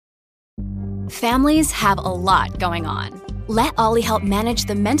Families have a lot going on. Let Ollie help manage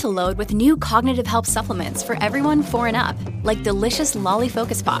the mental load with new cognitive help supplements for everyone 4 and up, like delicious Lolly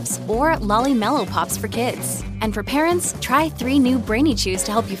Focus Pops or Lolly Mellow Pops for kids. And for parents, try 3 new Brainy Chews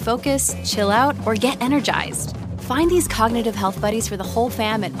to help you focus, chill out, or get energized. Find these cognitive health buddies for the whole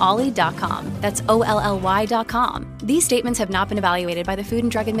fam at ollie.com. That's OLLY.com. These statements have not been evaluated by the Food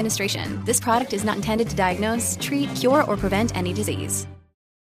and Drug Administration. This product is not intended to diagnose, treat, cure, or prevent any disease.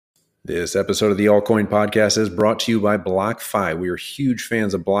 This episode of the Altcoin Podcast is brought to you by BlockFi. We are huge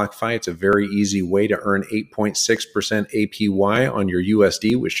fans of BlockFi. It's a very easy way to earn 8.6% APY on your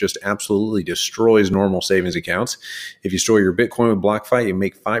USD, which just absolutely destroys normal savings accounts. If you store your Bitcoin with BlockFi, you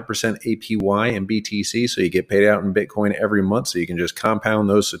make 5% APY in BTC, so you get paid out in Bitcoin every month, so you can just compound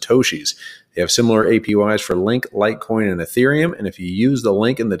those Satoshis. They have similar APYs for Link, Litecoin, and Ethereum. And if you use the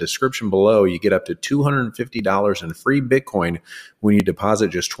link in the description below, you get up to $250 in free Bitcoin when you deposit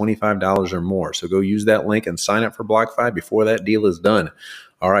just $25 or more. So go use that link and sign up for BlockFi before that deal is done.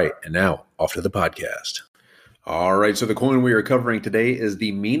 All right, and now off to the podcast. All right, so the coin we are covering today is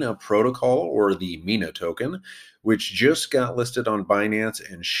the Mina protocol, or the Mina token, which just got listed on Binance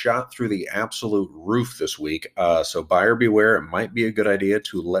and shot through the absolute roof this week. So buyer beware. It might be a good idea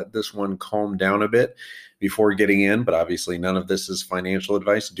to let this one calm down a bit before getting in, but obviously none of this is financial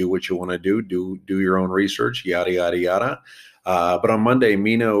advice. Do what you want to do. Do your own research, yada, yada, yada. But on Monday,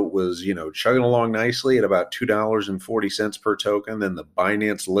 Mina was, chugging along nicely at about $2.40 per token. Then the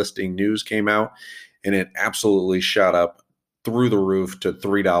Binance listing news came out, and it absolutely shot up through the roof to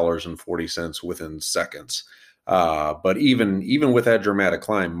 $3.40 within seconds. But even with that dramatic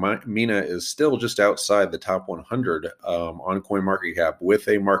climb, Mina is still just outside the top 100 on CoinMarketCap, with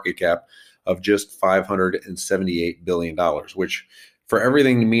a market cap of just $578 billion, which for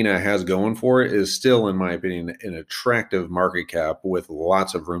everything Mina has going for it is still, in my opinion, an attractive market cap with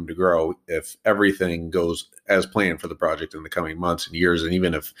lots of room to grow if everything goes as planned for the project in the coming months and years. And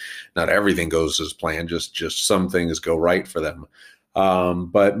even if not everything goes as planned, just some things go right for them.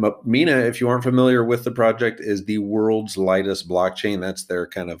 But Mina, if you aren't familiar with the project, is the world's lightest blockchain. That's their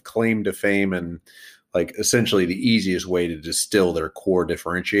kind of claim to fame and like essentially the easiest way to distill their core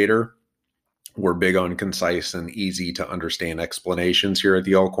differentiator. We're big on concise and easy to understand explanations here at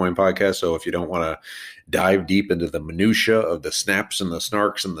the Altcoin Podcast. So if you don't want to dive deep into the minutia of the snaps and the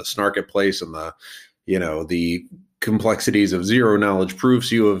snarks and the snarketplace and the complexities of zero knowledge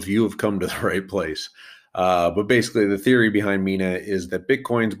proofs, you have come to the right place. But basically, the theory behind Mina is that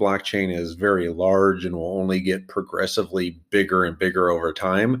Bitcoin's blockchain is very large and will only get progressively bigger and bigger over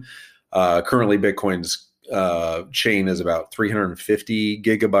time. Currently, Bitcoin's chain is about 350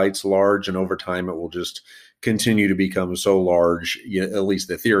 gigabytes large, and over time, it will just continue to become so large. At least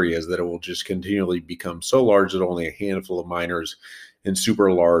the theory is that it will just continually become so large that only a handful of miners and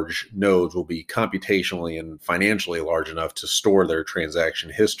super large nodes will be computationally and financially large enough to store their transaction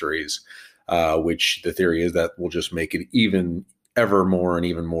histories. Which the theory is that will just make it even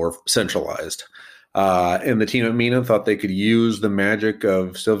more centralized. And the team at Mina thought they could use the magic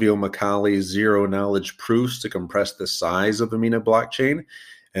of Silvio Macali's zero knowledge proofs to compress the size of the Mina blockchain.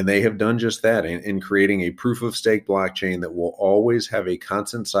 And they have done just that in creating a proof of stake blockchain that will always have a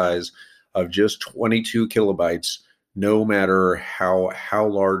constant size of just 22 kilobytes, no matter how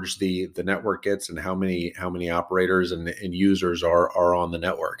large the network gets and how many operators and users are on the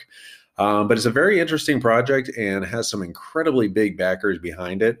network. But it's a very interesting project and has some incredibly big backers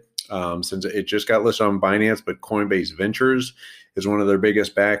behind it. Since it just got listed on Binance, but Coinbase Ventures is one of their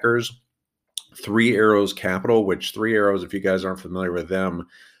biggest backers. 3 Arrows Capital, which 3 Arrows, if you guys aren't familiar with them,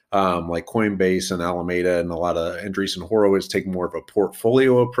 like Coinbase and Alameda and a lot of Andreessen Horowitz take more of a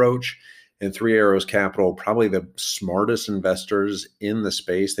portfolio approach. And 3 Arrows Capital, probably the smartest investors in the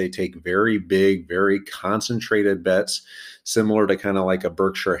space. They take very big, very concentrated bets, similar to kind of like a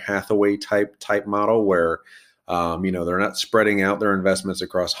Berkshire Hathaway type model, where they're not spreading out their investments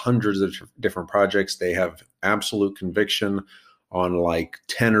across hundreds of different projects. They have absolute conviction on like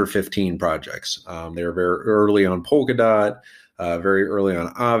 10 or 15 projects. They're very early on Polkadot, very early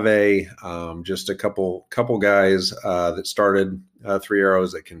on Aave, just a couple guys that started 3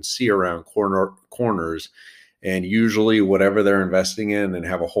 Arrows that can see around corners. And usually whatever they're investing in and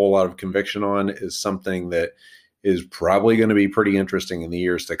have a whole lot of conviction on is something that is probably going to be pretty interesting in the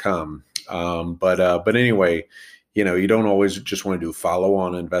years to come. But anyway, you don't always just want to do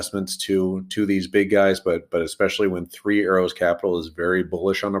follow-on investments to these big guys, but especially when 3 Arrows Capital is very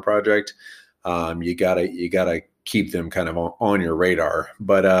bullish on the project, you gotta keep them kind of on your radar.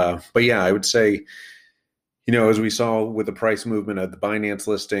 But yeah, I would say As we saw with the price movement of the Binance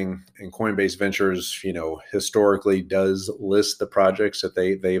listing, and Coinbase Ventures, historically does list the projects that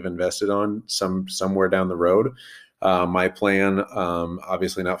they've invested on somewhere down the road. My plan,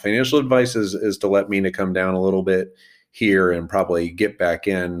 obviously not financial advice, is to let Mina come down a little bit here and probably get back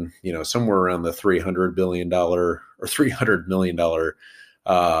in, somewhere around the $300 billion or $300 million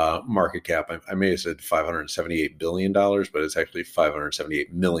market cap. I may have said $578 billion, but it's actually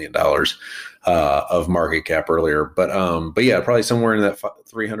 $578 million of market cap earlier. But yeah, probably somewhere in that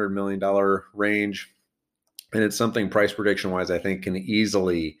 $300 million range. And it's something price prediction wise, I think can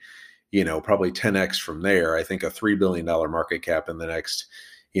easily, probably 10x from there. I think a $3 billion market cap in the next,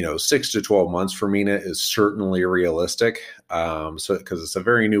 6 to 12 months for Mina is certainly realistic. So because it's a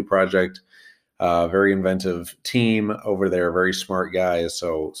very new project, very inventive team over there, very smart guys.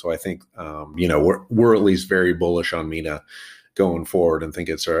 So I think, we're at least very bullish on Mina going forward, and think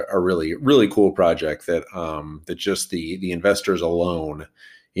it's a really, really cool project that just the investors alone,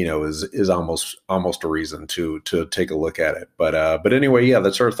 is almost a reason to take a look at it. But anyway, yeah,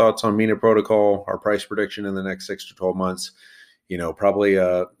 that's our thoughts on Mina Protocol, our price prediction in the next 6 to 12 months. Probably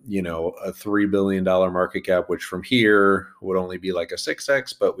a $3 billion market cap, which from here would only be like a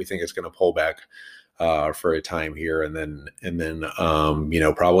 6x, but we think it's going to pull back for a time here. And then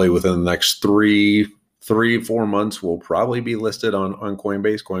probably within the next 3-4 months, we'll probably be listed on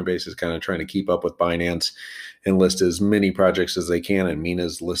Coinbase. Coinbase is kind of trying to keep up with Binance and list as many projects as they can. And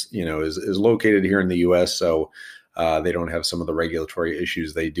Mina's list, is located here in the US. So they don't have some of the regulatory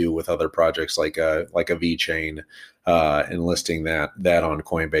issues they do with other projects like a VeChain, and listing that on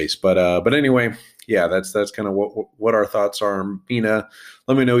Coinbase. But anyway, yeah, that's kind of what our thoughts are. Mina,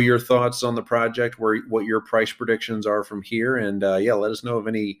 let me know your thoughts on the project, what your price predictions are from here, and yeah, let us know of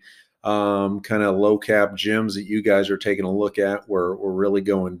any kind of low cap gems that you guys are taking a look at. We're really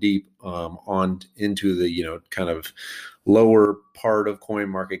going deep on into the kind of lower part of coin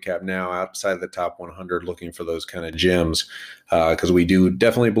market cap now, outside the top 100, looking for those kind of gems, because we do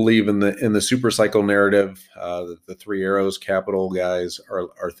definitely believe in the super cycle narrative that the Three Arrows Capital guys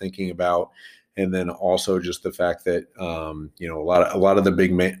are thinking about. And then also just the fact that a lot of the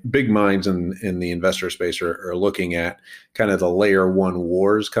big minds in the investor space are looking at kind of the layer one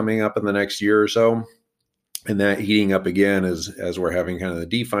wars coming up in the next year or so, and that heating up again as we're having kind of the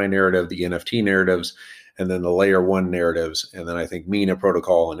DeFi narrative, the NFT narratives, and then the layer one narratives. And then I think Mina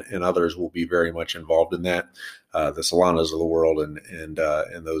Protocol and others will be very much involved in that, the Solanas of the world and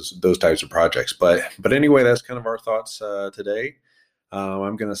those types of projects. But anyway, that's kind of our thoughts today.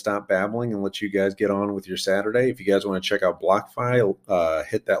 I'm going to stop babbling and let you guys get on with your Saturday. If you guys want to check out BlockFi,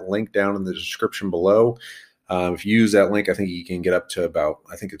 hit that link down in the description below. If you use that link, I think you can get up to about,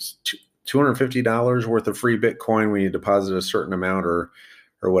 I think it's $250 worth of free Bitcoin when you deposit a certain amount or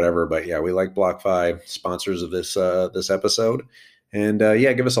whatever. But yeah, we like BlockFi, sponsors of this episode. And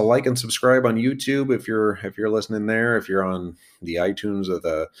yeah, give us a like and subscribe on YouTube if you're listening there. If you're on the iTunes or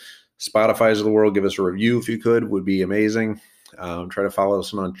the Spotify's of the world, give us a review if you could, would be amazing. Try to follow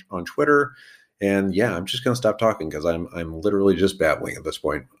us on Twitter. And yeah, I'm just going to stop talking because I'm literally just babbling at this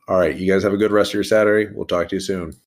point. All right, you guys have a good rest of your Saturday. We'll talk to you soon.